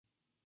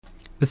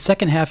The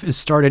second half is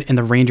started and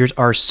the Rangers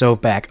are so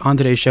back. On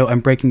today's show, I'm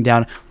breaking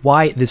down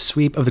why this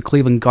sweep of the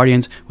Cleveland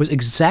Guardians was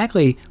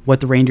exactly what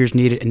the Rangers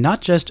needed, and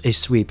not just a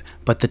sweep,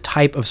 but the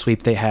type of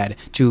sweep they had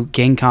to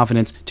gain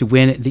confidence to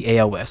win the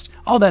AL West.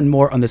 All that and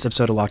more on this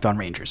episode of Locked On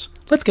Rangers.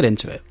 Let's get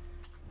into it.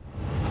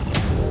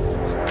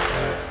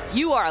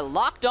 You are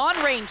Locked On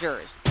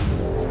Rangers,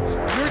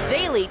 your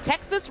daily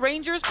Texas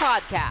Rangers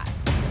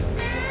podcast.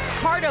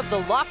 Part of the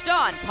Locked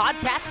On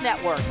Podcast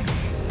Network,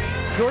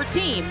 your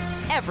team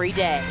every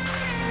day.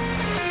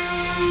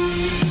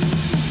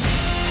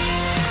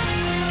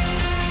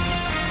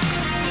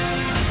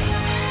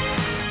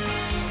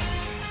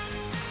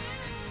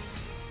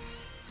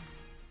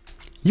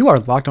 You are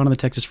Locked On to the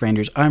Texas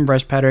Rangers. I'm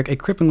Bryce Patrick, a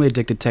cripplingly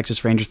addicted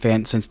Texas Rangers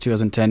fan since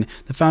 2010,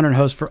 the founder and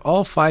host for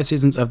all 5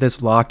 seasons of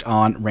this Locked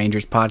On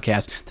Rangers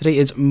podcast. Today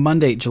is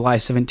Monday, July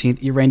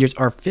 17th. Your Rangers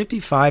are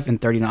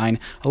 55-39,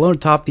 alone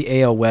atop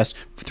the AL West,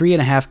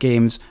 3.5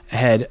 games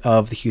ahead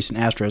of the Houston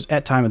Astros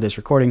at time of this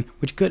recording,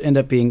 which could end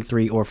up being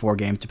 3 or 4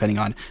 games depending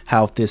on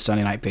how this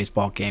Sunday night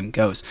baseball game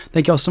goes.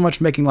 Thank you all so much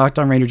for making Locked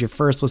On Rangers your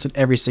first listen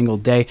every single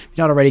day. If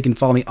you're not already, you can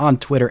follow me on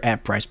Twitter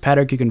at Bryce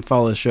Patrick. You can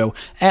follow the show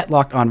at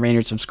Locked On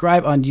Rangers.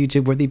 Subscribe on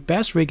YouTube, where the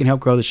best way you can help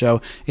grow the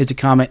show is to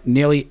comment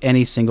nearly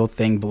any single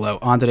thing below.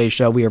 On today's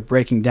show, we are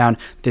breaking down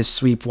this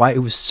sweep, why it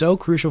was so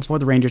crucial for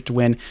the Rangers to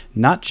win,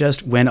 not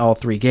just win all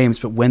 3 games,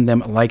 but win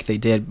them like they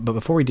did. But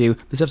before we do,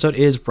 this episode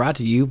is brought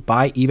to you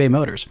by eBay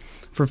Motors.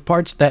 For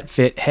parts that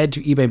fit, head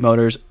to eBay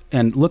Motors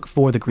and look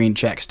for the green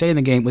check. Stay in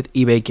the game with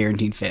eBay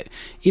Guaranteed Fit.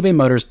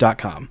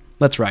 ebaymotors.com.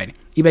 Let's ride.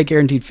 eBay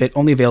Guaranteed Fit,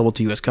 only available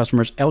to U.S.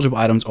 customers. Eligible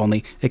items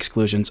only.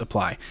 Exclusions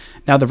apply.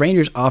 Now, the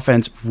Rangers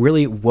offense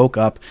really woke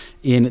up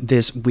in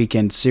this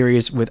weekend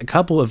series with a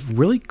couple of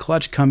really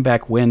clutch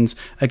comeback wins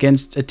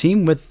against a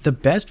team with the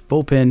best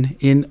bullpen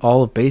in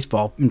all of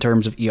baseball in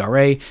terms of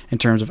ERA, in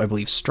terms of, I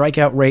believe,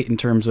 strikeout rate, in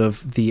terms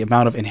of the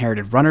amount of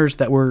inherited runners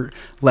that were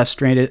left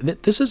stranded.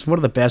 This is one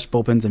of the best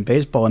bullpens in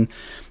baseball, and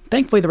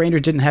thankfully, the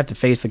Rangers didn't have to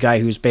face the guy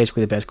who's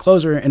basically the best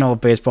closer in all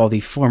of baseball, the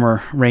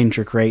former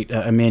Ranger great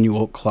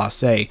Emmanuel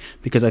Clase,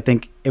 because I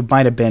think it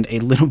might have been a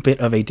little bit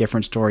of a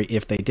different story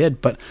if they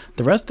did. But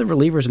the rest of the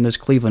relievers in this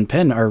Cleveland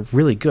pen are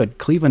really good.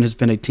 Cleveland has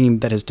been a team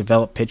that has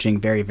developed pitching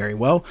very, very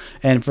well,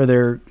 and for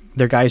their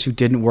guys who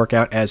didn't work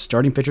out as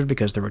starting pitchers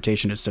because the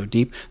rotation is so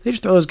deep, they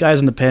just throw those guys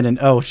in the pen and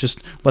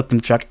just let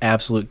them chuck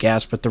absolute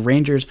gas. But the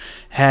Rangers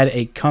had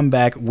a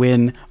comeback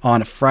win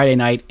on Friday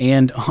night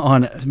and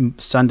on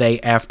Sunday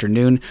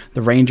afternoon.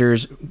 The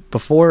Rangers,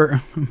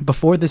 before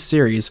this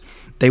series,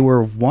 they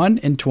were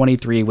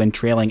 1-23 when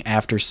trailing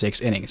after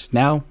 6 innings.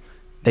 Now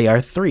they are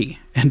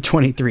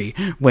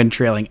 3-23 when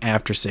trailing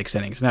after 6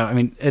 innings. Now, I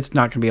mean, it's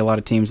not going to be a lot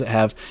of teams that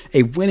have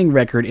a winning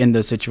record in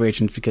those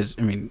situations because,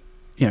 I mean,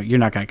 you're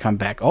not going to come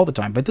back all the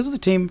time. But this is a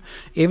team,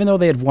 even though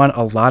they had won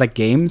a lot of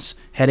games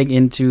heading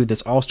into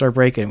this All-Star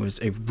break, and it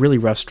was a really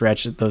rough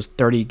stretch, those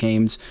 30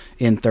 games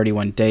in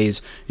 31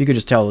 days, you could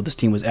just tell that this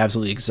team was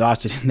absolutely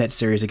exhausted in that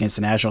series against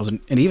the Nationals.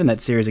 And even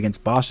that series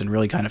against Boston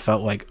really kind of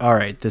felt like, all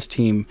right, this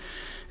team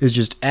is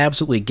just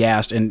absolutely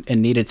gassed and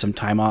needed some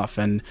time off.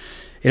 And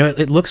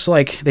it looks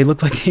like they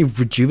look like a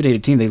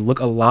rejuvenated team. They look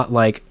a lot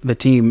like the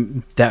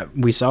team that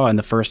we saw in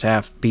the first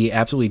half be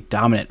absolutely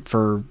dominant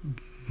for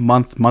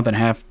month and a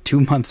half,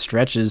 2-month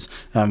stretches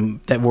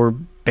that were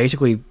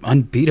basically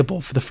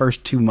unbeatable for the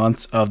first 2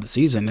 months of the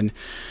season.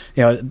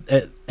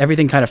 And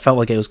everything kind of felt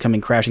like it was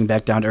coming crashing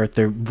back down to earth.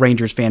 The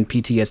Rangers fan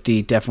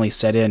PTSD definitely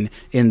set in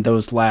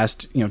those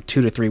last 2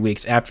 to 3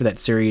 weeks after that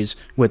series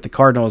with the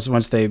Cardinals.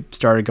 Once they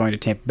started going to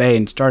Tampa Bay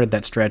and started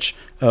that stretch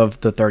of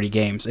the 30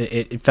 games,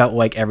 it felt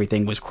like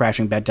everything was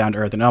crashing back down to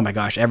earth, and oh my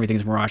gosh,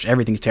 everything's mirage,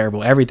 everything's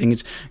terrible,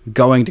 everything's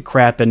going to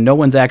crap, and no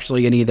one's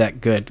actually any that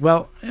good.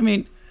 Well, I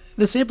mean,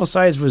 the sample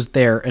size was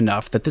there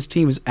enough that this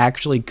team is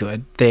actually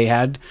good. They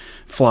had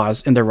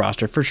flaws in their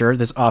roster, for sure.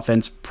 This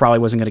offense probably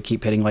wasn't going to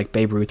keep hitting like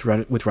Babe Ruth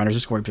with runners in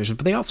scoring positions,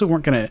 but they also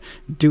weren't going to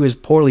do as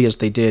poorly as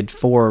they did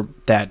for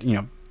that,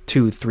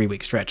 2-3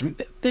 week stretch. I mean,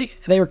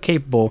 they were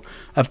capable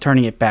of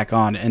turning it back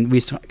on, and we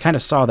kind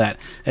of saw that,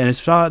 and I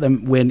saw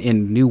them win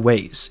in new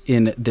ways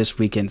in this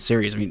weekend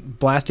series. I mean,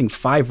 blasting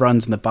 5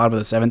 runs in the bottom of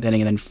the 7th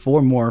inning and then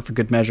 4 more for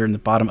good measure in the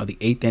bottom of the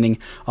 8th inning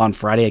on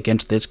Friday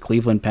against this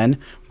Cleveland pen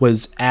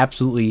was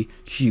absolutely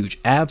huge,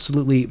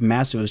 absolutely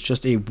massive. It was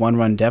just a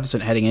 1-run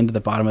deficit heading into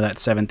the bottom of that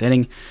 7th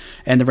inning,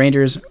 and the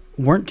Rangers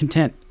weren't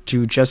content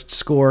to just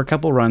score a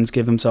couple runs,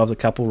 give themselves a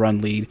couple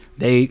run lead.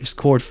 They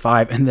scored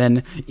 5, and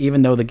then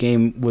even though the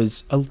game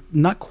was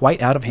not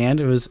quite out of hand,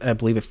 it was, I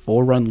believe, a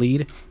 4-run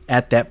lead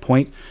at that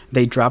point,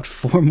 they dropped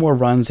 4 more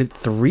runs, hit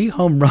 3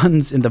 home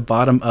runs in the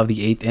bottom of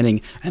the 8th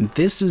inning, and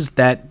this is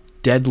that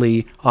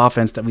deadly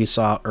offense that we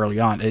saw early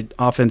on. An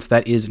offense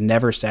that is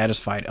never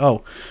satisfied.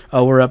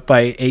 We're up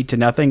by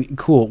 8-0.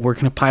 Cool. We're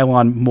going to pile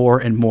on more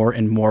and more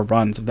and more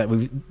runs. That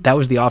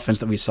was the offense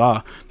that we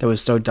saw that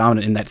was so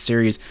dominant in that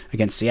series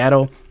against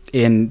Seattle,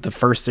 in the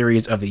first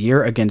series of the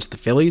year against the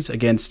Phillies,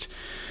 against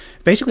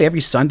basically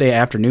every Sunday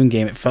afternoon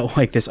game. It felt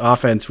like this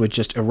offense would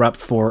just erupt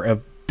for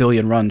a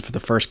billion runs for the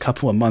first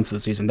couple of months of the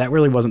season. That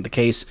really wasn't the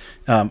case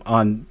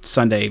on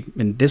Sunday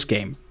in this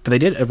game. But they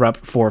did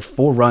erupt for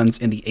 4 runs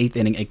in the 8th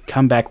inning, a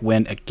comeback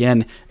win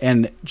again,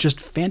 and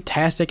just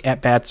fantastic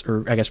at-bats,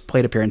 or I guess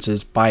plate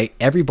appearances, by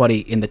everybody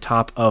in the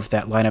top of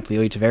that lineup.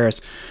 Leody Taveras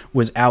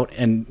was out,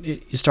 and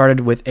it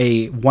started with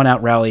a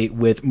 1-out rally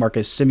with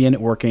Marcus Semien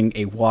working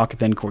a walk,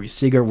 then Corey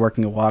Seager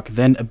working a walk,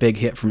 then a big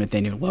hit from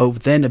Nathaniel Lowe,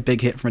 then a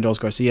big hit from Adolis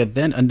Garcia,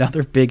 then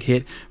another big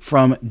hit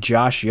from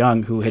Josh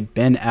Young, who had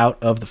been out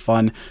of the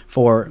fun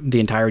for the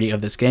entirety of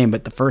this game.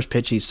 But the first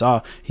pitch he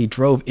saw, he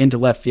drove into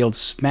left field,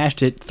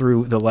 smashed it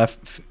through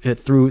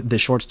the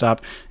shortstop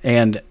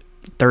and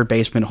third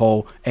baseman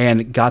hole,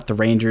 and got the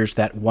Rangers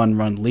that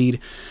 1-run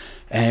lead.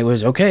 And it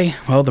was, okay,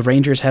 well, the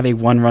Rangers have a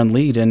 1-run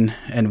lead, and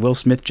Will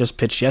Smith just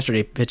pitched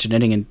yesterday, pitched an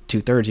inning in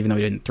 2/3, even though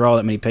he didn't throw all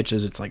that many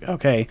pitches. It's like,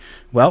 okay,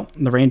 well,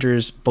 the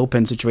Rangers'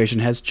 bullpen situation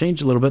has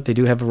changed a little bit. They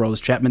do have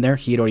Aroldis Chapman there.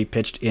 He had already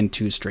pitched in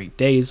 2 straight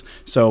days,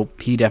 so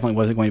he definitely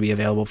wasn't going to be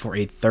available for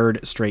a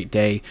 3rd straight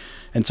day.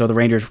 And so the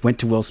Rangers went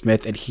to Will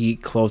Smith, and he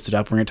closed it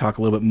up. We're going to talk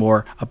a little bit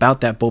more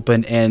about that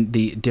bullpen and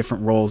the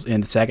different roles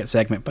in the second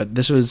segment. But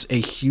this was a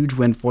huge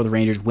win for the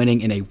Rangers, winning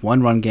in a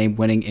 1-run game,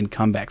 winning in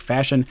comeback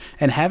fashion,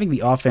 and having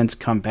the offense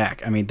come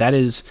back. I mean, that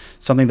is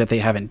something that they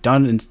haven't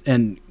done.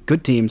 And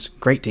good teams,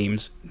 great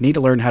teams, need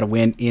to learn how to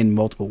win in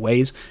multiple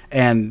ways.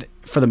 And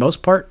for the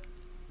most part,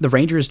 the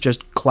Rangers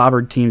just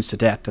clobbered teams to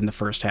death in the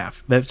first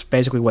half. That's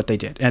basically what they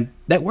did. And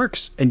that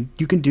works. And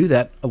you can do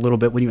that a little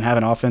bit when you have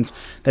an offense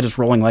that is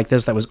rolling like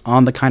this, that was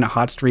on the kind of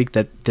hot streak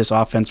that this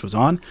offense was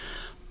on.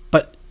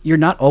 But you're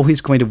not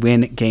always going to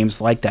win games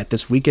like that.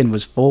 This weekend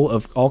was full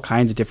of all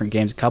kinds of different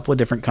games, a couple of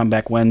different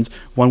comeback wins.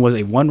 One was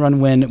a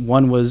 1-run win.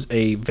 One was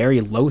a very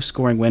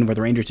low-scoring win where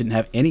the Rangers didn't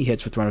have any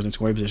hits with runners in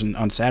scoring position.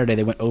 On Saturday,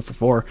 they went 0 for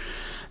 4.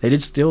 They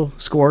did still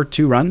score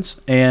 2 runs,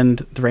 and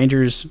the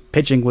Rangers'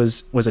 pitching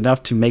was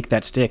enough to make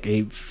that stick.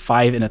 A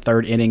 5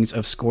 1/3 innings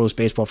of scoreless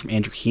baseball from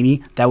Andrew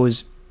Heaney. That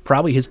was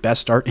probably his best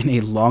start in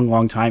a long,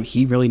 long time.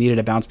 He really needed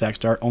a bounce-back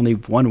start. Only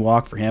 1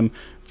 walk for him,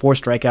 4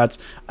 strikeouts.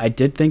 I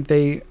did think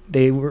they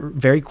were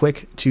very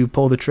quick to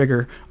pull the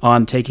trigger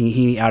on taking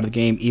Heaney out of the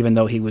game, even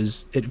though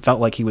it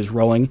felt like he was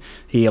rolling.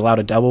 He allowed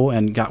a double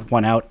and got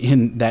 1 out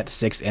in that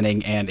 6th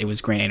inning, and it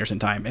was Grant Anderson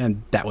time,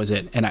 and that was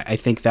it. And I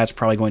think that's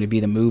probably going to be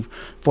the move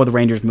for the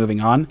Rangers moving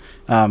on.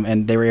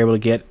 And they were able to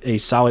get a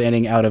solid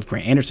inning out of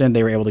Grant Anderson.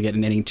 They were able to get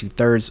an inning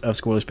 2/3 of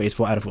scoreless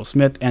baseball out of Will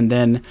Smith, and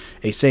then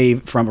a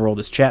save from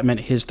Aroldis Chapman,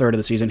 his 3rd of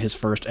the season, his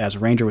 1st as a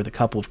Ranger with a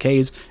couple of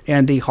Ks,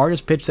 and the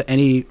hardest pitch that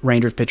any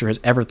Rangers pitcher has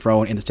ever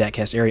thrown in the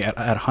StatCast area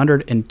at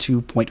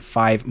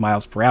 102.5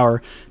 miles per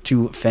hour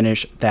to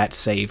finish that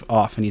save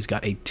off. And he's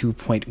got a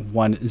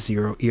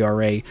 2.10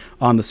 ERA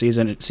on the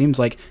season. It seems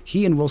like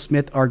he and Will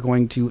Smith are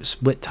going to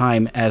split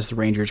time as the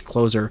Rangers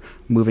closer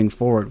moving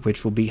forward,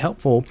 which will be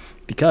helpful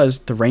because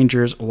the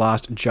Rangers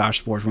lost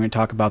Josh Sborz. We're going to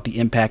talk about the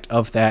impact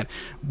of that,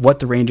 what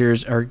the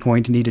Rangers are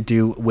going to need to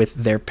do with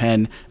their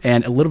pen,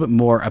 and a little bit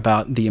more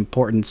about the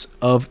importance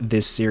of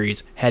this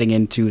series heading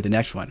into the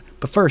next one.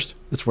 But first,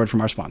 this word from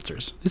our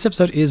sponsors. This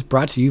episode is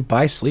brought to you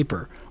by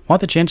Sleeper. Want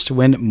the chance to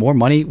win more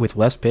money with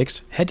less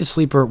picks? Head to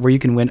Sleeper, where you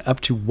can win up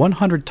to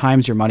 100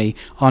 times your money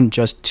on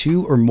just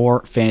 2 or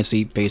more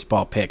fantasy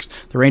baseball picks.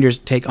 The Rangers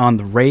take on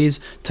the Rays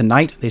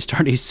tonight. They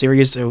start a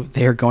series, so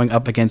they're going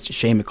up against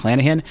Shane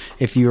McClanahan.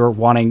 If you're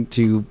wanting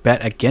to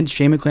bet against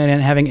Shane McClanahan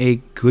having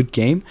a good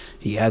game,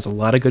 he has a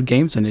lot of good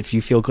games, and if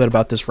you feel good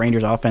about this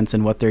Rangers offense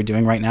and what they're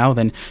doing right now,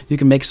 then you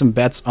can make some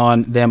bets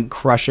on them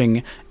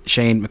crushing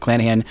Shane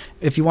McClanahan.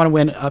 If you want to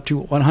win up to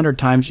 100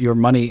 times your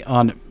money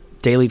on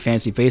daily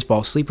fantasy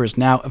baseball, Sleeper is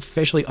now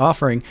officially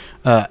offering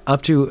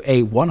up to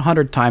a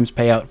 100 times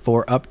payout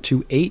for up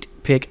to 8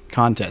 pick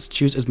contests.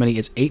 Choose as many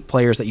as 8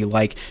 players that you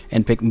like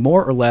and pick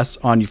more or less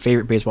on your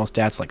favorite baseball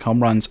stats like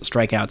home runs,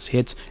 strikeouts,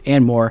 hits,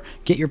 and more.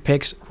 Get your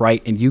picks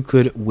right and you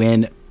could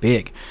win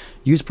big.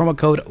 Use promo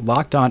code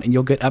LOCKEDON and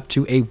you'll get up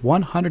to a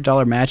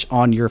 $100 match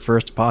on your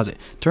first deposit.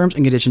 Terms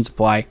and conditions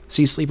apply.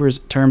 See Sleeper's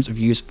terms of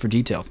use for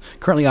details.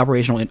 Currently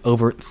operational in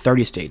over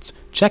 30 states.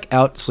 Check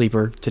out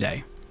Sleeper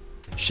today.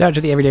 Shout out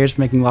to the Everydayers for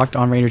making Locked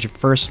On Rangers your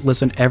first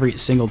listen every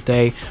single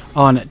day.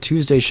 On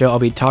Tuesday's show, I'll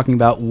be talking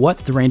about what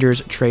the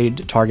Rangers'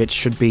 trade targets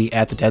should be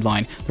at the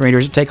deadline. The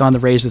Rangers take on the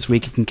Rays this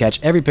week. You can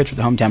catch every pitch with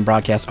the hometown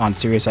broadcast on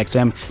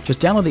SiriusXM. Just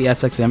download the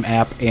SXM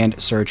app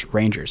and search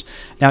Rangers.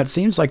 Now, it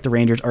seems like the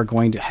Rangers are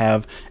going to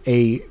have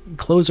a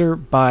closer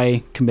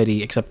by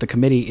committee, except the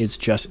committee is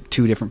just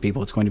 2 different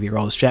people. It's going to be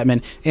Aroldis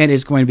Chapman and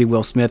it's going to be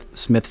Will Smith.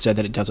 Smith said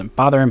that it doesn't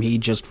bother him. He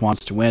just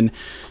wants to win.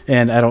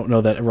 And I don't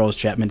know that Aroldis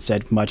Chapman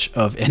said much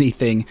of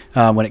anything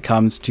when it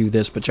comes to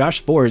this, but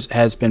Josh Sborz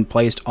has been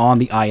placed on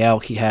the IL.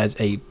 He has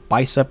a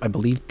bicep, I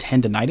believe,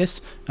 tendonitis.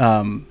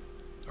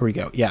 Here we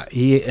go. Yeah,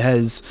 he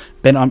has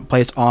been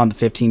placed on the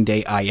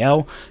 15-day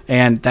IL,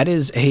 and that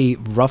is a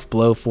rough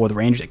blow for the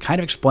Rangers. It kind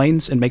of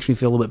explains and makes me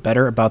feel a little bit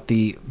better about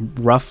the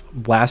rough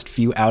last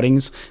few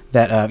outings.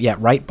 That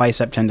right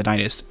bicep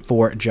tendonitis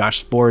for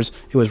Josh Sborz.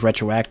 It was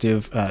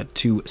retroactive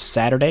to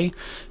Saturday,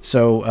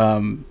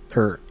 so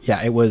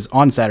it was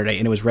on Saturday,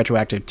 and it was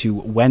retroactive to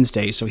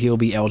Wednesday, so he'll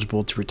be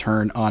eligible to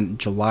return on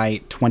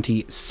July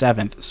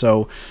 27th.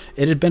 So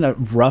it had been a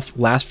rough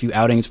last few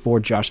outings for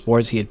Josh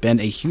Sborz. He had been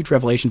a huge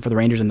revelation for the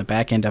Rangers in the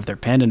back end of their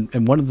pen,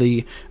 and one of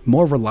the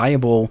more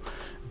reliable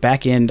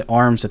back end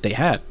arms that they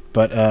had.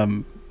 But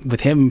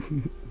with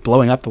him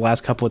blowing up the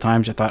last couple of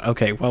times, I thought,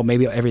 okay, well,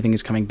 maybe everything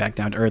is coming back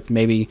down to earth.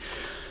 Maybe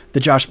the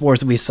Josh Sborz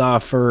that we saw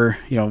for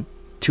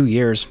 2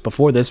 years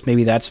before this,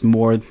 maybe that's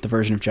more the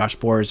version of Josh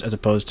Sborz as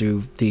opposed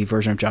to the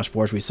version of Josh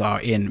Sborz we saw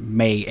in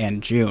May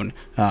and June.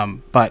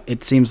 But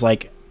it seems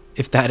like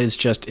if that is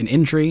just an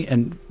injury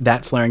and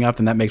that flaring up,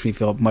 then that makes me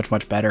feel much,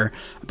 much better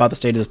about the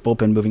state of this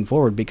bullpen moving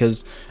forward.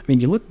 Because, I mean,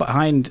 you look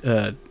behind,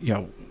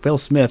 Will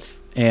Smith,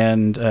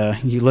 and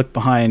you look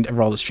behind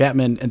Aroldis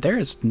Chapman, and there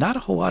is not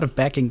a whole lot of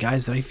backing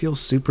guys that I feel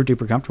super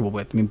duper comfortable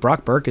with. I mean,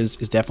 Brock Burke is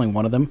definitely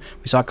one of them.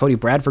 We saw Cody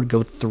Bradford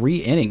go 3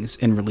 innings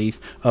in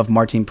relief of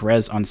Martin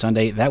Perez on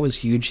Sunday. That was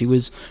huge. He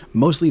was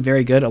mostly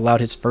very good,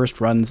 allowed his first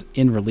runs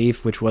in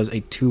relief, which was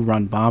a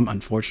 2-run bomb,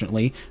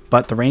 unfortunately.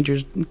 But the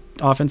Rangers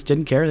offense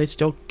didn't care. They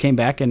still came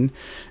back and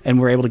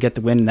were able to get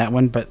the win in that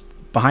one. But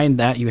behind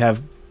that, you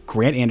have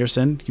Grant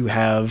Anderson. You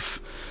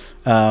have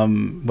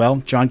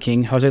John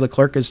King. Jose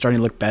Leclerc is starting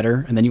to look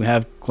better. And then you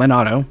have Glenn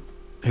Otto,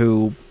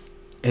 who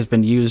has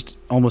been used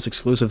almost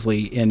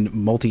exclusively in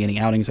multi-inning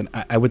outings. And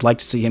I would like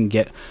to see him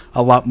get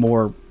a lot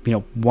more,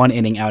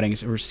 1-inning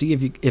outings, or see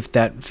if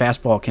that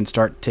fastball can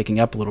start ticking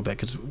up a little bit.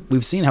 Because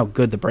we've seen how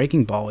good the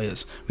breaking ball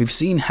is. We've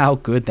seen how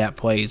good that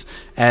plays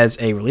as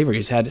a reliever.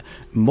 He's had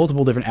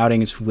multiple different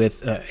outings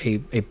with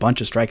a bunch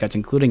of strikeouts,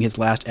 including his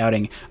last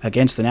outing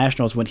against the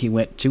Nationals when he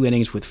went 2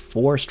 innings with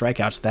 4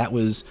 strikeouts. That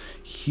was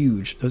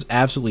huge. That was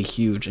absolutely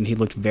huge. And he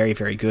looked very,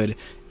 very good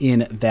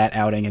in that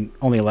outing and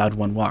only allowed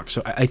 1 walk.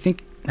 So I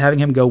think having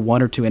him go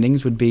 1 or 2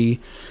 innings would be,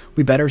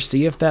 we better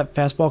see if that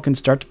fastball can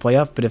start to play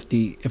up. But if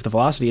the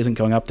velocity isn't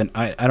going up, then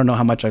I don't know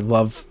how much I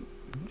love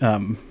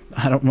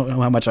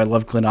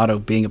Glenn Otto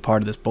being a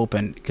part of this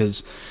bullpen,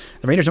 because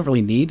the Rangers don't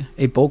really need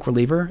a bulk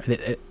reliever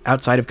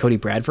outside of Cody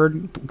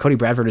Bradford. Cody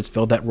Bradford has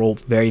filled that role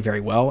very, very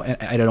well, and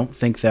I don't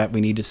think that we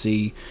need to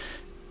see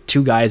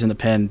 2 guys in the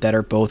pen that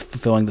are both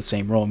fulfilling the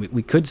same role.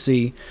 We could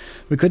see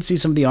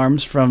some of the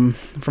arms from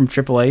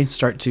AAA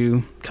start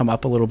to come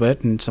up a little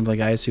bit, and some of the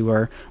guys who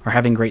are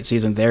having great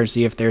seasons there,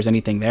 see if there's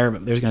anything there.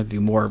 But there's going to be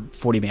more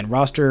 40-man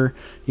roster,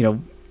 I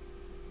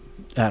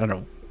don't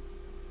know,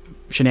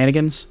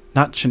 shenanigans.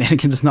 Not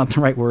shenanigans is not the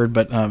right word,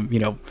 but they're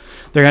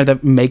going to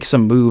make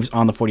some moves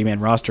on the 40-man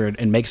roster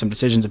and make some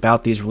decisions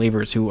about these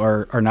relievers who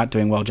are not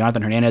doing well.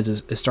 Jonathan Hernandez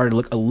has started to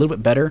look a little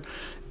bit better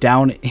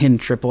down in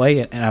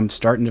AAA, and I'm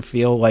starting to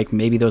feel like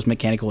maybe those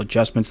mechanical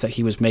adjustments that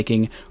he was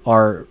making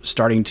are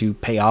starting to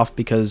pay off,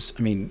 because,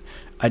 I mean,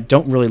 I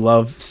don't really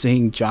love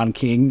seeing John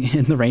King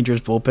in the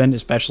Rangers bullpen,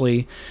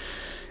 especially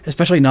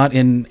not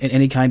in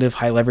any kind of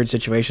high leverage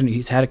situation.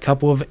 He's had a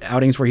couple of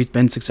outings where he's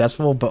been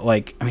successful, but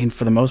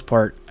for the most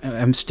part,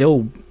 I'm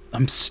still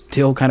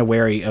kind of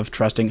wary of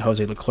trusting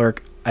Jose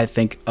Leclerc. I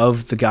think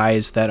of the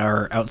guys that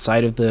are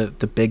outside of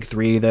the big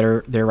 3 that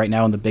are there right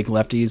now, and the big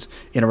lefties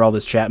in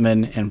Aroldis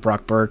Chapman and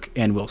Brock Burke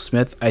and Will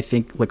Smith, I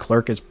think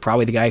Leclerc is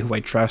probably the guy who I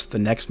trust the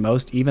next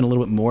most, even a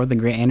little bit more than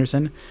Grant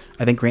Anderson.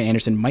 I think Grant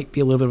Anderson might be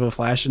a little bit of a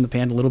flash in the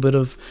pan,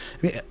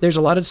 there's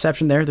a lot of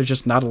deception there. There's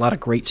just not a lot of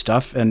great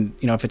stuff. And,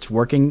 if it's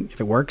working, if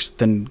it works,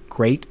 then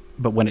great.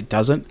 But when it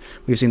doesn't,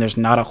 we've seen there's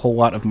not a whole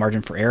lot of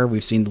margin for error.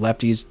 We've seen the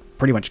lefties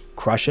pretty much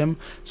crush him.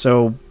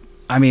 So,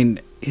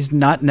 he's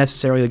not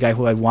necessarily the guy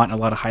who I want in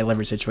a lot of high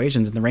leverage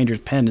situations. And the Rangers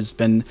pen has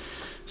been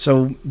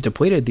so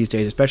depleted these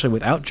days, especially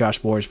without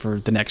Josh Sborz for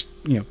the next,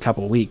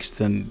 couple of weeks,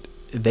 then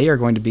they are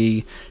going to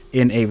be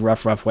in a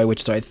rough way,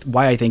 which is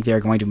why I think they're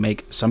going to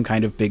make some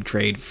kind of big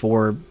trade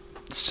for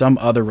some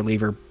other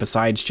reliever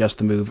besides just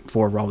the move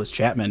for Aroldis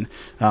Chapman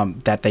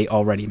that they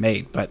already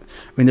made. But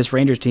this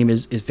Rangers team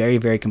is very,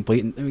 very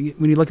complete. And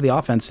when you look at the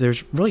offense,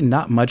 there's really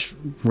not much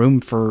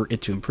room for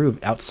it to improve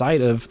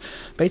outside of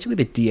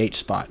basically the DH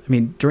spot.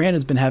 Duran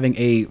has been having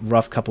a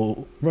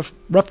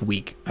rough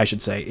week, I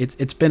should say.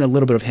 It's been a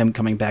little bit of him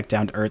coming back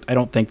down to earth. I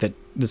don't think that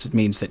this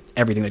means that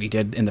everything that he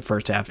did in the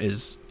first half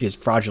is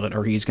fraudulent,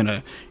 or he's going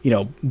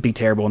to, be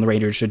terrible, and the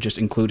Rangers should just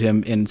include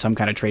him in some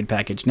kind of trade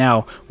package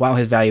now while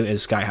his value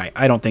is sky high.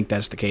 I don't think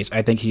that's the case.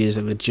 I think he is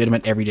a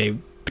legitimate everyday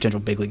potential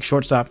big league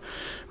shortstop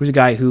who's a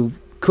guy who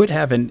could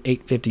have an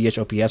 850-ish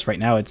OPS right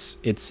now. It's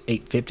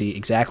 850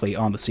 exactly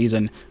on the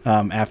season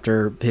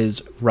after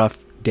his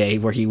rough day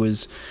where he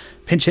was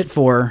pinch hit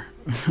for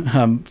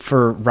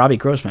Robbie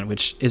Grossman,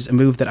 which is a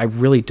move that I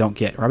really don't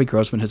get. Robbie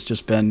Grossman has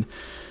just been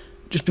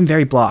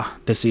very blah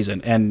this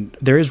season. And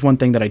there is one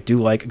thing that I do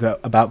like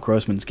about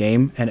Grossman's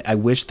game, and I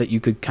wish that you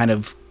could kind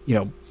of,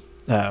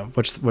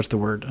 what's the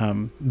word?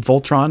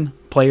 Voltron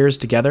players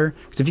together.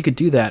 Because if you could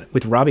do that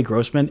with Robbie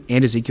Grossman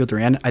and Ezekiel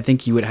Duran, I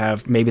think you would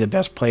have maybe the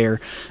best player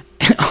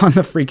on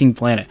the freaking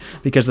planet.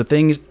 Because the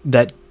thing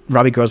that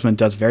Robbie Grossman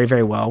does very,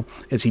 very well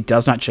is he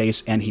does not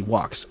chase and he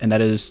walks. And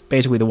that is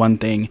basically the one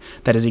thing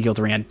that Ezekiel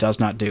Duran does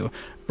not do.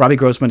 Robbie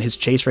Grossman, his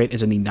chase rate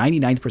is in the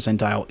 99th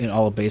percentile in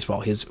all of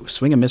baseball. His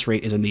swing and miss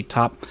rate is in the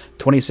top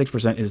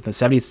 26%, is the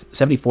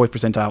 74th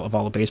percentile of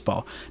all of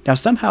baseball. Now,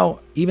 somehow,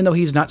 even though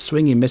he's not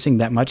swinging and missing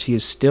that much, he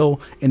is still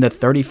in the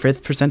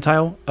 35th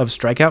percentile of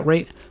strikeout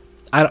rate.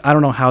 I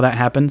don't know how that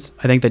happens.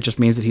 I think that just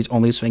means that he's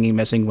only swinging and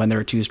missing when there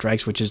are 2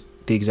 strikes, which is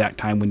the exact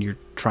time when you're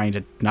trying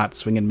to not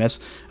swing and miss.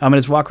 And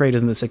his walk rate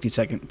is in the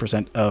 62nd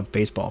percent of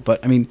baseball.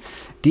 But, I mean,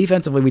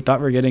 defensively, we thought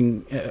we were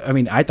getting...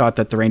 I thought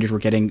that the Rangers were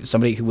getting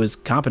somebody who was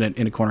competent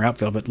in a corner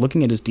outfield. But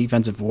looking at his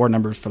defensive WAR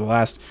numbers for the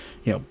last,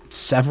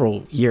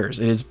 several years,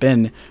 it has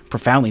been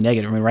profoundly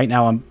negative. I mean, right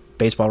now on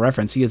Baseball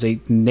Reference, he is a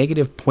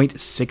negative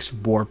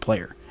 .6 WAR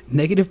player.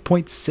 Negative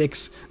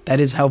 0.6. That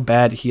is how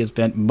bad he has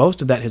been.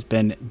 Most of that has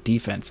been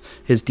defense.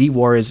 His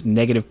D-WAR is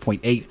negative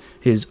 0.8.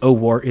 His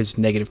O-WAR is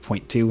negative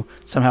 0.2.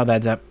 Somehow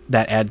that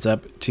adds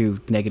up to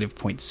negative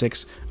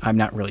 0.6. I'm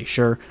not really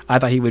sure. I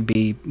thought he would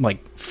be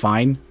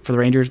fine for the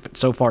Rangers, but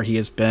so far he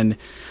has been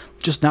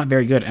just not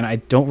very good, and I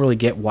don't really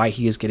get why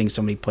he is getting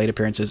so many plate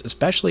appearances,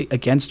 especially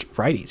against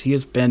righties. He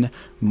has been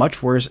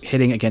much worse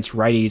hitting against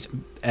righties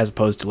as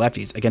opposed to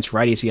lefties. Against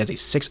righties, he has a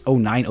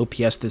 609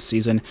 OPS this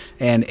season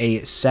and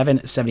a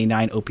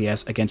 779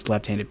 OPS against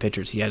left-handed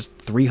pitchers. He has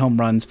 3 home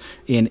runs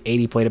in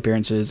 80 plate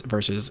appearances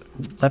versus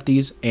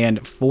lefties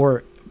and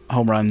 4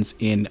 home runs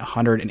in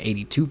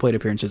 182 plate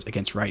appearances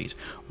against righties.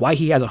 Why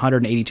he has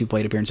 182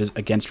 plate appearances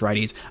against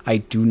righties, I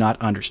do not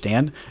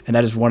understand. And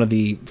that is one of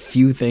the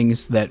few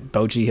things that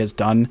Bochy has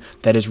done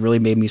that has really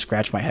made me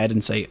scratch my head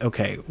and say,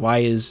 okay, why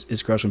is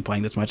Grossman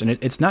playing this much? And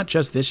it's not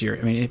just this year.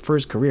 I mean, for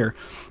his career,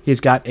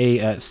 he's got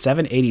a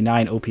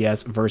 789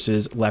 OPS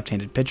versus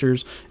left-handed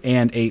pitchers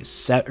and a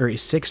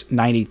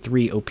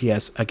 693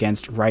 OPS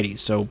against righties.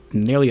 So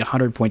nearly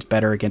 100 points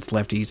better against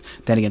lefties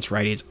than against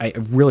righties. I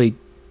really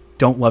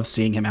don't love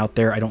seeing him out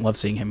there. I don't love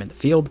seeing him in the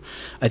field.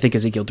 I think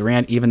Ezekiel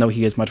Duran, even though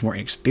he is much more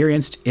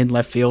inexperienced in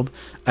left field,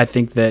 I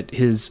think that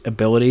his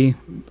ability,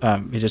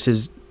 just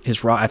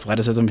his raw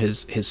athleticism,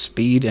 his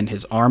speed, and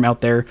his arm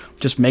out there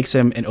just makes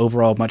him an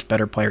overall much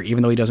better player,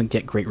 even though he doesn't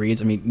get great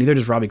reads. I mean, neither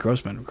does Robbie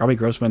Grossman. Robbie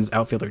Grossman's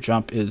outfielder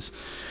jump is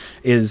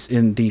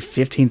in the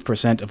 15th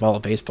percent of all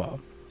of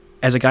baseball.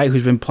 As a guy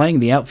who's been playing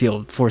the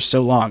outfield for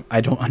so long, I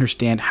don't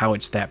understand how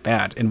it's that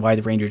bad and why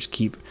the Rangers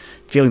keep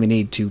feeling the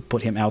need to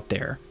put him out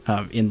there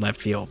in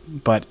left field.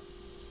 But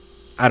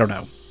I don't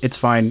know. It's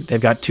fine. They've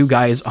got 2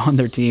 guys on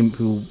their team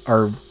who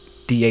are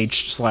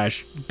DH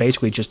 /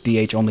 basically just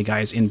DH only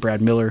guys in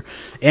Brad Miller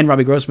and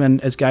Robbie Grossman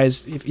as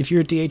guys. If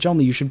you're DH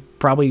only, you should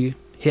probably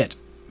hit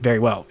very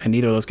well, and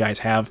neither of those guys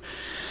have.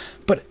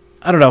 But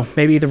I don't know,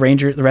 maybe the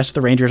rest of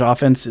the Rangers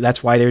offense,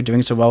 that's why they're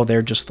doing so well.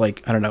 They're just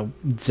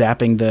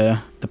zapping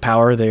the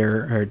power.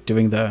 They're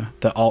doing the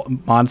all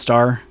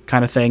Monstar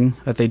kind of thing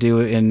that they do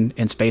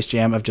in Space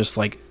Jam of just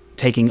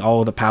taking all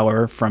of the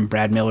power from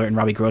Brad Miller and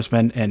Robbie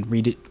Grossman and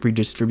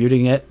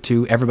redistributing it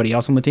to everybody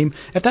else on the team.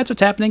 If that's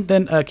what's happening,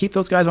 then keep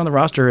those guys on the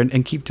roster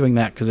and keep doing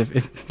that. Because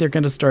if they're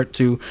going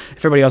to if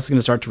everybody else is going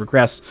to start to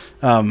regress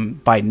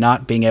by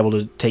not being able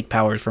to take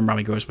powers from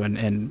Robbie Grossman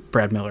and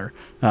Brad Miller,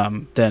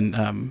 then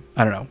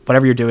I don't know.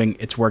 Whatever you're doing,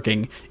 it's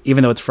working.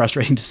 Even though it's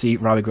frustrating to see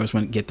Robbie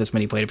Grossman get this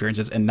many plate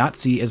appearances and not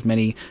see as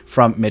many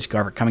from Mitch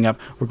Garver. Coming up,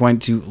 we're going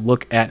to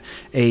look at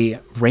a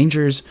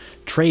Rangers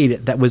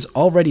trade that was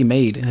already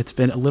made. It's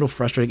been a little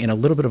frustrating and a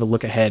little bit of a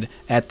look ahead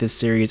at this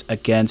series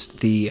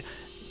against the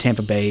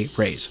Tampa Bay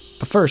Rays.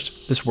 But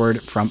first, this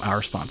word from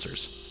our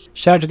sponsors.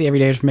 Shout out to the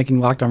Everydayers for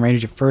making Locked On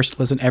Rangers your first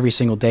listen every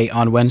single day.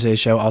 On Wednesday's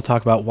show, I'll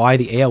talk about why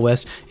the AL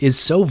West is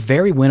so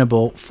very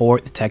winnable for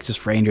the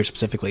Texas Rangers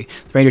specifically.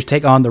 The Rangers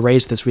take on the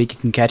Rays this week. You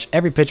can catch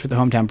every pitch with the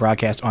hometown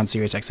broadcast on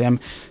SiriusXM.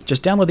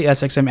 Just download the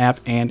SXM app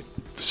and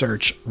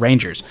search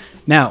Rangers.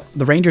 Now,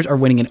 the Rangers are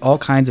winning in all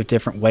kinds of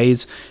different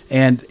ways,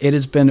 and it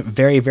has been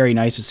very, very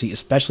nice to see,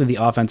 especially the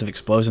offensive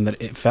explosion that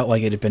it felt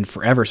like it had been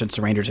forever since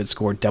the Rangers had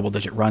scored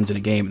double-digit runs in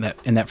a game,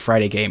 in that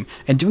Friday game,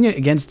 and doing it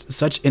against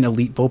such an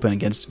elite bullpen,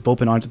 against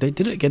bullpen arms. They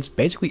did it against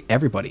basically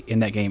everybody in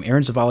that game.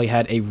 Aaron Savali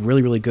had a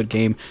really, really good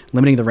game,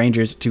 limiting the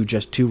Rangers to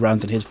just 2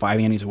 runs in his 5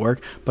 innings of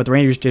work, but the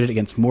Rangers did it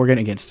against Morgan,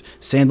 against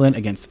Sandlin,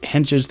 against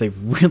Hentges. They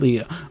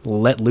really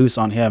let loose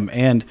on him,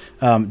 and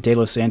De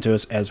Los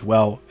Santos as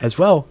well as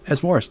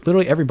Morris.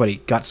 Literally everybody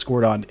got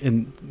scored on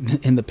in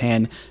the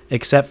pan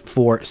except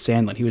for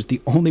Sandlin. He was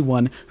the only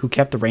one who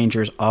kept the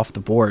Rangers off the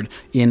board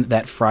in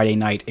that Friday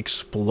night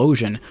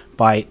explosion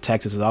by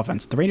Texas's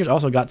offense. The Rangers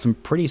also got a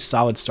pretty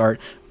solid start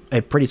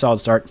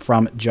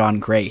from John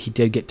Gray. He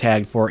did get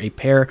tagged for a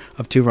pair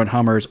of 2-run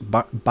homers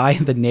by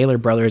the Naylor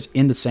brothers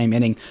in the same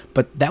inning,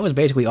 but that was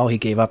basically all he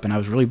gave up, and I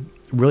was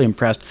really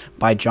impressed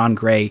by John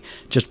Gray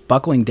just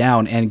buckling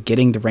down and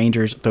getting the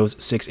Rangers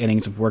those 6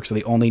 innings of work. So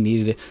they only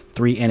needed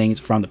 3 innings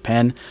from the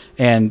pen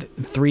and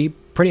 3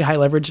 pretty high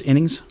leverage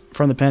innings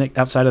from the pen.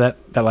 Outside of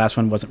that last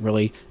one wasn't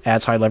really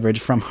as high leverage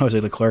from Jose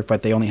Leclerc,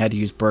 but they only had to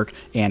use Burke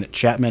and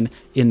Chapman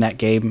in that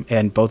game,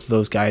 and both of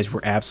those guys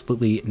were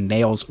absolutely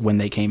nails when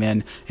they came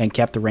in and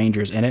kept the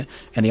Rangers in it.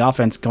 And the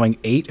offense going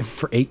 8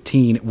 for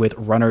 18 with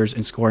runners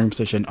in scoring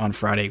position on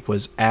Friday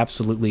was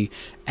absolutely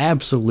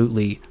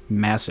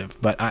massive.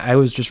 But I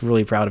was just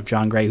really proud of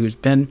Jon Gray, who's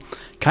been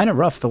kind of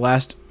rough the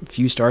last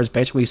few starts,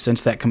 basically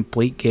since that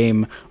complete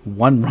game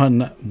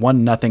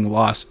 1-0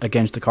 loss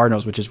against the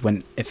Cardinals, which is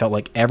when it felt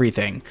like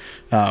everything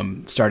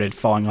started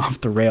falling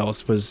off the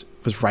rails, was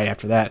right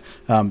after that.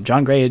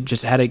 Jon Gray had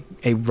just had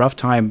a rough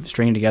time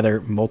stringing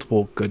together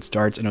multiple good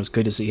starts, and it was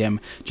good to see him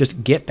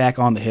just get back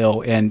on the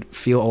hill and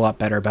feel a lot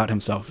better about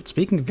himself.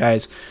 Speaking of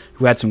guys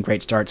who had some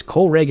great starts,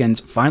 Cole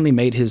Ragans finally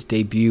made his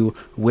debut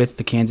with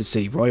the Kansas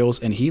City Royals,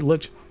 and he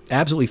looked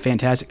absolutely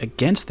fantastic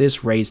against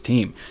this Rays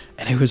team.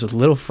 And it was a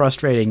little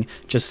frustrating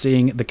just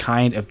seeing the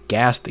kind of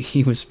gas that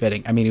he was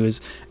spitting. I mean, it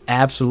was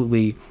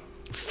absolutely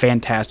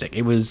fantastic.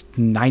 It was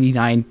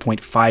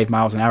 99.5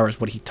 miles an hour is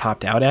what he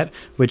topped out at,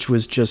 which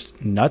was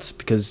just nuts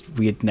because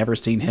we had never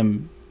seen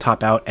him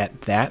top out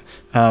at that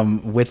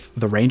with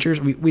the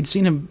Rangers. We'd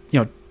seen him,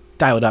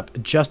 dial it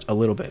up just a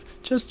little bit,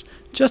 just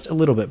a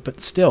little bit,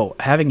 but still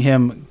having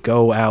him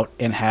go out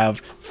and have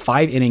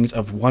 5 innings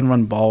of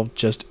 1-run ball,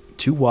 just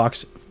 2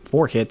 walks,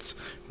 4 hits,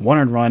 1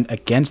 earned run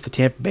against the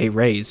Tampa Bay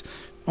Rays.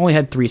 Only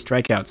had 3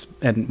 strikeouts,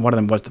 and one of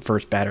them was the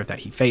first batter that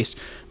he faced.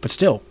 But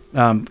still,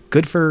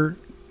 good for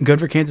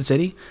Kansas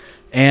City,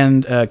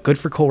 and good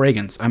for Cole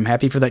Ragans. I'm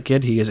happy for that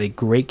kid. He is a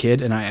great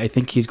kid, and I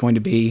think he's going to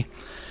be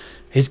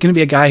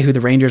a guy who the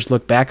Rangers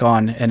look back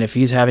on, and if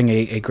he's having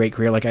a great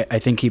career, like I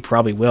think he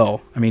probably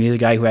will. I mean, he's a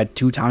guy who had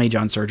 2 Tommy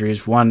John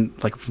surgeries, one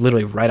like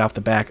literally right off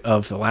the back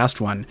of the last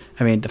one.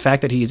 I mean, the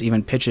fact that he's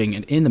even pitching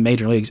and in the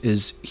major leagues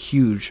is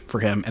huge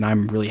for him, and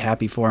I'm really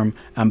happy for him.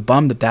 I'm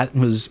bummed that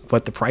was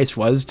what the price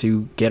was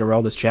to get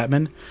Aroldis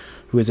Chapman,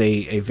 who is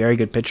a very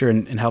good pitcher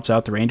and helps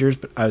out the Rangers,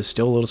 but I was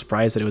still a little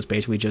surprised that it was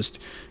basically just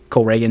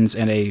Cole Ragans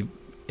and a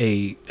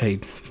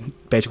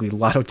basically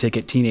lotto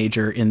ticket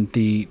teenager in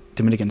the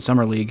Dominican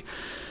Summer League.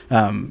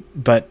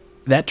 But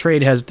that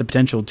trade has the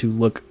potential to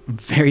look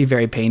very,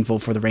 very painful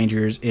for the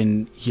Rangers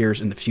in years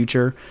in the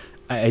future.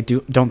 I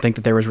don't think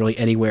that there was really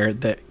anywhere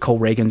that Cole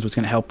Ragans was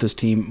going to help this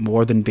team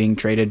more than being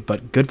traded,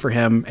 but good for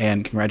him,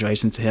 and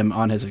congratulations to him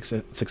on his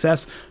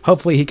success.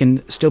 Hopefully he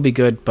can still be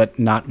good, but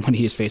not when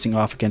he is facing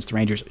off against the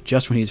Rangers,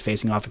 just when he is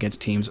facing off against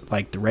teams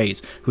like the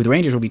Rays, who the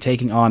Rangers will be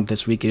taking on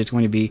this week. It is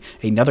going to be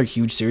another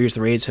huge series.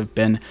 The Rays have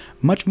been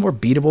much more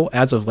beatable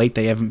as of late.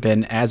 They haven't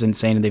been as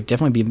insane, and they've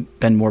definitely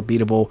been more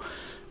beatable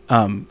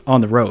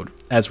on the road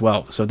as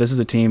well. So this is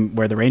a team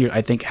where the Rangers,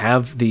 I think,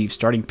 have the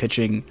starting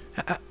pitching,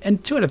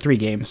 and 2 out of 3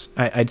 games,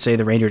 I'd say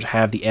the Rangers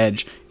have the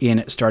edge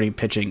in starting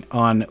pitching.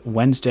 On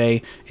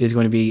Wednesday, it is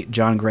going to be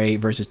Jon Gray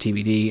versus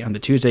TBD. On the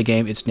Tuesday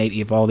game, it's Nate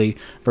Eovaldi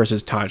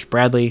versus Taj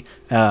Bradley.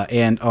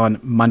 And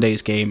on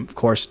Monday's game, of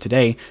course,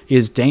 today,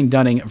 is Dane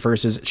Dunning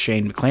versus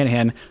Shane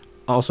McClanahan.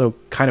 Also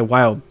kind of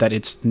wild that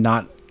it's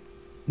not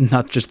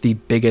just the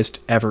biggest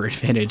ever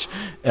advantage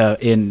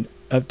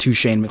to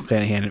Shane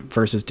McClanahan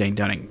versus Dane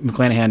Dunning.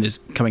 McClanahan is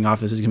coming off.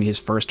 This is going to be his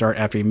first start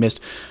after he missed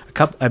a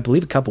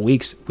couple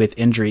weeks with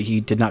injury. He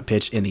did not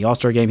pitch in the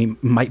All-Star game. He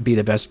might be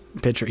the best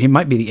pitcher. He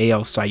might be the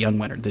AL Cy Young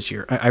winner this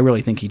year. I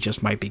really think he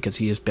just might be, because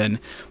he has been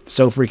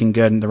so freaking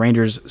good. And the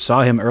Rangers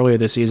saw him earlier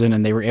this season,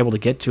 and they were able to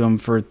get to him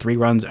for 3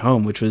 runs at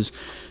home, which was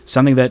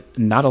something that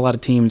not a lot of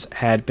teams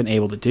had been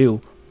able to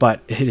do. But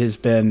it has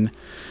been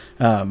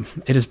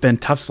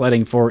tough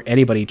sledding for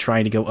anybody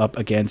trying to go up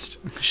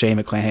against Shane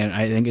McClanahan.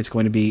 I think it's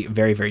going to be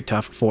very, very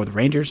tough for the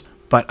Rangers,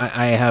 but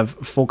I have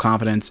full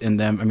confidence in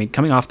them. I mean,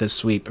 coming off this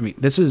sweep,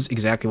 this is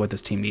exactly what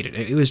this team needed.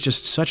 It was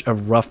just such a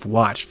rough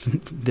watch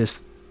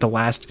the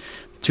last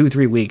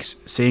 2-3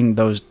 weeks, seeing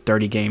those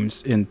 30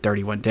 games in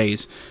 31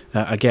 days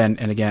again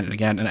and again and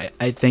again. And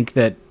I think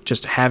that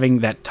just having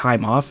that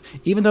time off,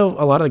 even though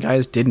a lot of the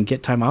guys didn't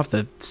get time off,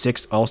 the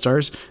 6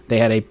 All-Stars, they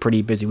had a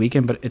pretty busy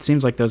weekend, but it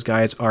seems like those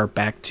guys are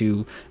back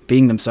to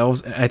being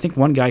themselves. And I think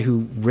one guy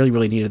who really,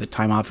 really needed the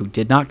time off, who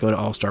did not go to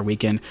All-Star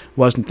weekend,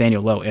 was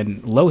Nathaniel Lowe.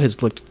 And Lowe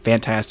has looked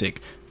fantastic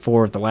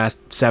for the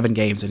last 7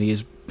 games, and he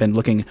has been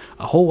looking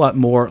a whole lot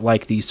more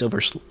like the Silver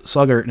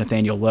Slugger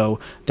Nathaniel Lowe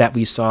that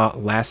we saw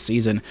last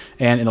season.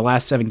 And in the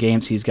last 7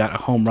 games, he's got a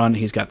home run,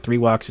 he's got 3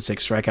 walks and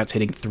 6 strikeouts,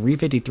 hitting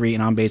 .353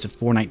 and on base of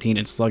 .419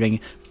 and slugging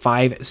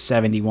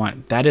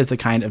 .571. That is the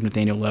kind of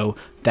Nathaniel Lowe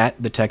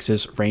that the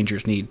Texas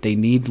Rangers need. They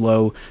need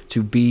Lowe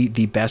to be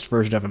the best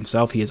version of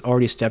himself. He has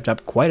already stepped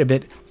up quite a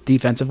bit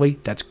defensively.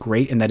 That's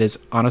great, and that is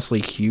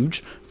honestly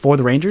huge for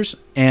the Rangers,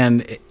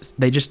 and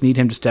they just need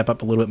him to step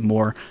up a little bit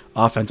more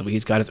offensively.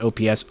 He's got his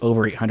OPS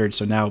over 800,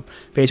 so now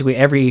basically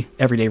every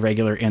everyday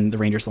regular in the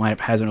Rangers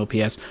lineup has an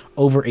OPS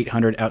over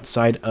 800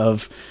 outside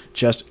of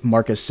just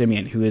Marcus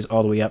Semien, who is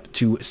all the way up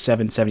to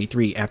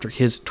 773 after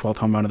his 12th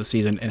home run of the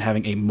season and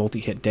having a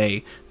multi-hit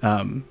day.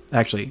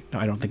 Actually, no,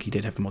 I don't think he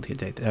did have a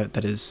multi-hit day.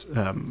 That is,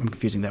 I'm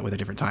confusing that with a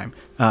different time.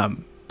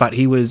 but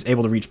he was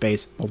able to reach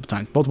base multiple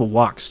times, multiple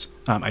walks,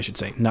 I should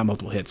say, not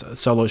multiple hits, a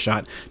solo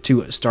shot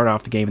to start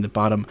off the game in the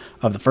bottom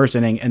of the first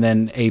inning, and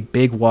then a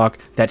big walk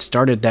that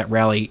started that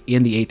rally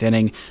in the 8th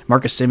inning.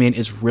 Marcus Semien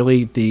is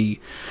really the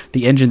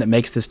engine that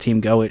makes this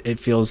team go. It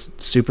feels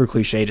super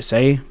cliche to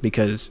say,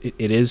 because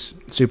it is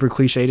super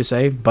cliche to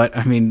say, but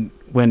I mean,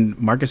 when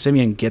Marcus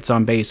Semien gets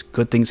on base,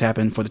 good things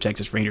happen for the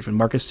Texas Rangers. When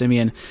Marcus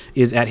Semien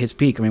is at his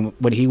peak, I mean,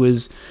 when he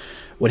was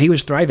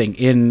thriving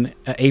in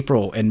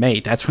April and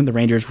May, that's when the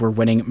Rangers were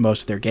winning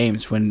most of their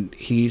games. When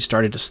he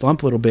started to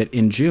slump a little bit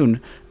in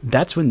June,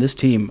 that's when this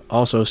team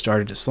also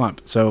started to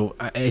slump. So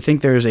I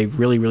think there's a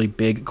really, really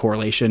big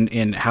correlation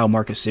in how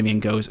Marcus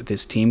Semien goes,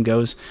 this team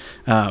goes.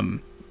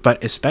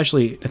 But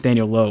especially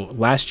Nathaniel Lowe.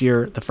 Last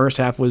year, the first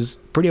half was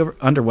pretty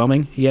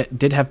underwhelming. He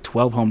did have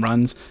 12 home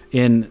runs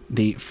in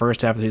the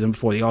first half of the season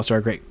before the All-Star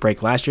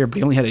break last year, but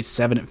he only had a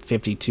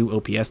 752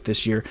 OPS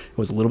this year. It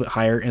was a little bit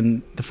higher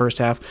in the first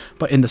half.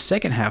 But in the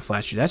second half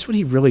last year, that's when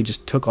he really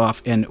just took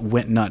off and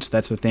went nuts.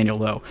 That's Nathaniel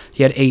Lowe.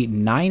 He had a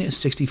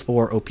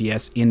 964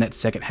 OPS in that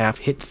second half,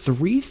 hit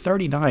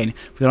 .339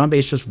 with an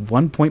on-base just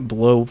 1 point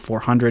below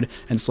 400,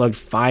 and slugged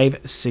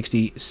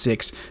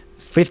 .566.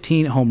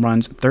 15 home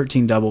runs,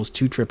 13 doubles,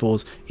 2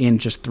 triples in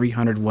just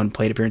 301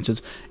 plate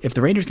appearances. If the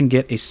Rangers can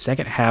get a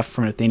second half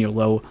from Nathaniel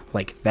Lowe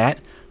like that,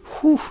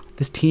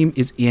 this team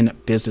is in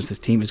business. This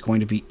team is going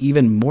to be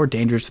even more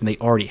dangerous than they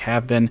already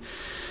have been.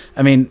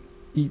 I mean,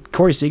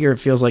 Corey Seager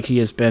feels like he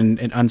has been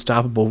an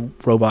unstoppable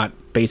robot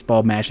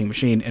baseball mashing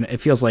machine, and it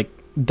feels like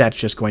that's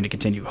just going to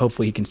continue.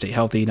 Hopefully he can stay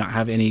healthy, not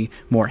have any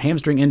more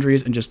hamstring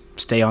injuries, and just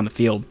stay on the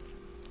field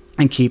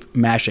and keep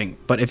mashing.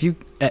 But if you,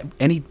 at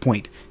any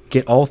point,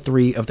 get all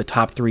three of the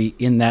top three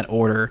in that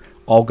order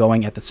all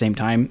going at the same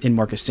time in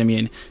Marcus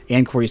Semien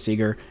and Corey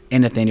Seager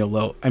and Nathaniel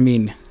Lowe, I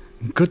mean,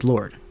 good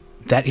Lord,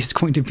 that is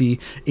going to be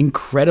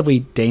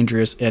incredibly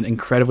dangerous and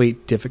incredibly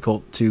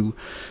difficult to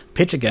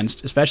pitch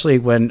against, especially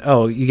when,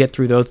 you get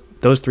through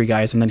those three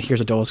guys, and then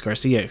here's Adolis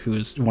Garcia,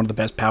 who's one of the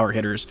best power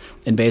hitters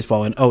in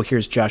baseball, and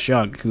here's Josh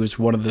Young, who's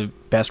one of the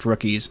best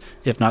rookies,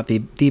 if not the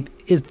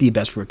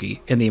best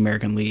rookie in the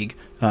American League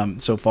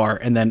so far.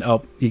 And then,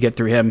 you get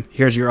through him.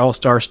 Here's your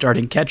all-star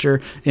starting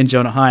catcher in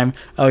Jonah Heim.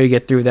 You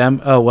get through them.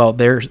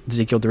 There's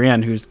Ezekiel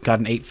Duran, who's got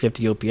an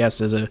 850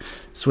 OPS as a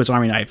Swiss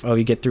Army knife.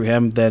 You get through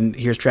him. Then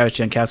here's Travis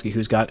Jankowski,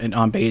 who's got an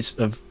on-base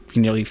of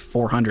nearly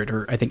 400,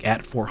 or I think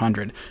at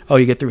 400.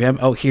 You get through him.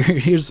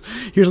 Here's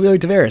Leo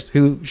Taveras,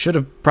 who should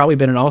have probably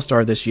been an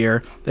all-star this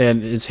year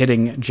and is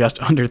hitting just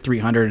under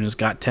 300 and has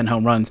got 10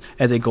 home runs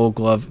as a Gold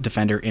Glove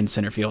defender in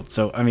center field.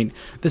 So, I mean,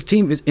 this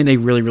team is in a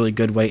really, really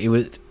good way.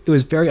 It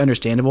was very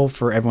understandable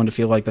for everyone to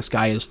feel like the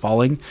sky is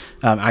falling.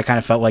 I kind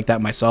of felt like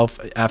that myself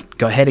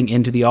heading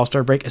into the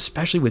All-Star break,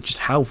 especially with just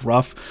how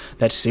rough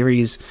that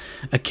series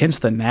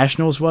against the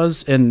Nationals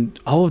was, and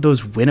all of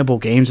those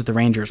winnable games that the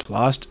Rangers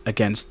lost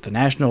against the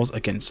Nationals,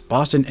 against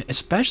Boston, and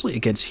especially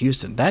against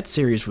Houston. That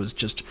series was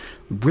just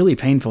really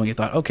painful, and you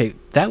thought, okay,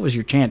 that was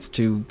your chance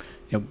to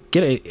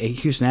get a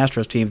Houston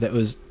Astros team that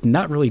was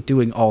not really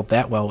doing all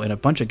that well in a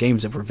bunch of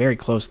games that were very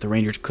close. The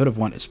Rangers could have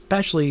won,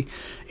 especially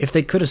if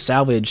they could have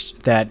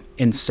salvaged that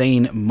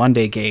insane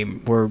Monday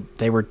game where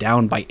they were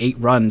down by 8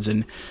 runs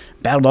and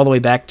battled all the way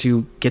back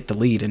to get the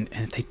lead. And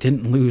if they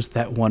didn't lose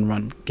that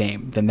 1-run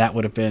game, then that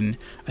would have been,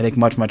 I think,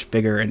 much, much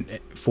bigger and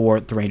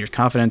for the Rangers'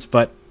 confidence.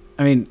 But,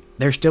 I mean,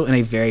 they're still in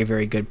a very,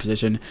 very good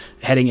position.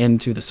 Heading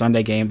into the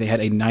Sunday game, they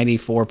had a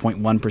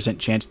 94.1%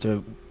 chance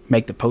to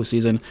make the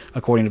postseason.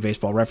 According to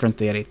Baseball Reference,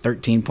 they had a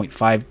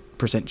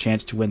 13.5%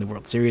 chance to win the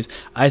World Series.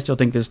 I still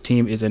think this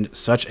team is in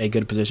such a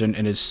good position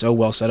and is so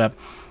well set up.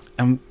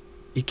 And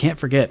you can't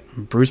forget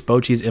Bruce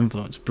Bochy's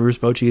influence, Bruce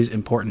Bochy's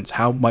importance,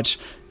 how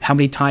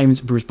many times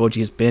Bruce Bochy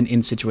has been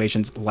in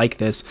situations like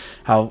this,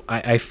 how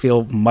I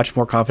feel much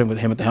more confident with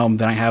him at the helm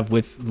than I have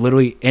with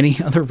literally any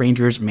other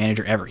Rangers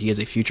manager ever. He is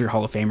a future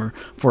Hall of Famer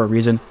for a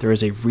reason. There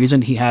is a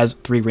reason he has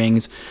 3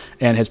 rings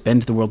and has been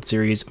to the World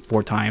Series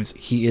 4 times.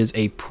 He is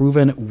a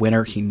proven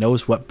winner. He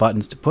knows what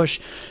buttons to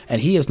push,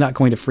 and he is not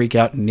going to freak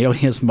out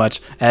nearly as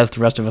much as the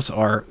rest of us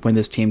are when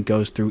this team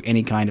goes through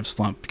any kind of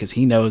slump, because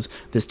he knows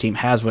this team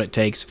has what it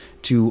takes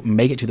to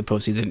make it to the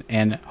postseason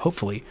and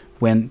hopefully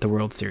win the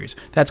World Series.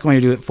 That's going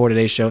to do it for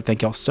today's show.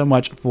 Thank y'all so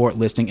much for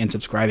listening and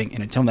subscribing,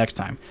 and until next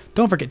time,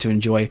 don't forget to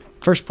enjoy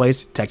first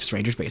place Texas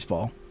Rangers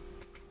baseball.